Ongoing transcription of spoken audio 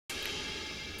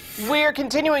We're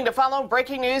continuing to follow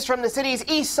breaking news from the city's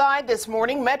east side this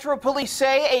morning. Metro Police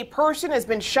say a person has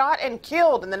been shot and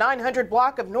killed in the 900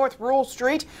 block of North Rural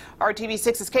Street.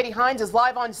 RTV6's Katie Hines is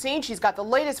live on scene. She's got the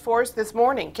latest for us this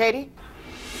morning. Katie?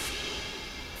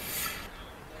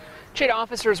 State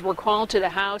officers were called to the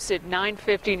house at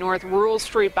 950 North Rural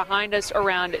Street behind us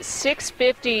around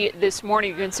 6:50 this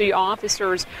morning. You can see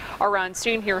officers around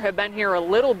scene here have been here a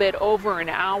little bit over an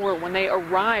hour. When they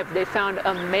arrived, they found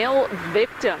a male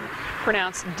victim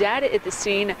pronounced dead at the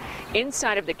scene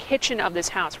inside of the kitchen of this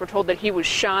house. We're told that he was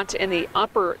shot in the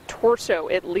upper torso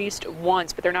at least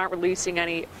once, but they're not releasing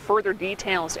any further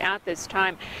details at this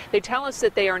time. They tell us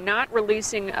that they are not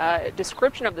releasing a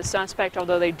description of the suspect,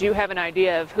 although they do have an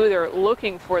idea of who they're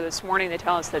looking for this morning. They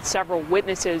tell us that several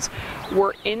witnesses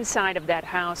were inside of that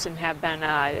house and have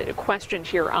been questioned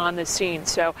here on the scene.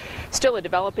 So still a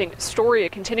developing story, a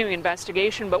continuing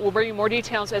investigation, but we'll bring you more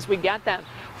details as we get them.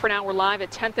 For now, we're live at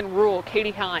 10th and Rural.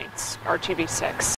 Katie Hines, RTV6.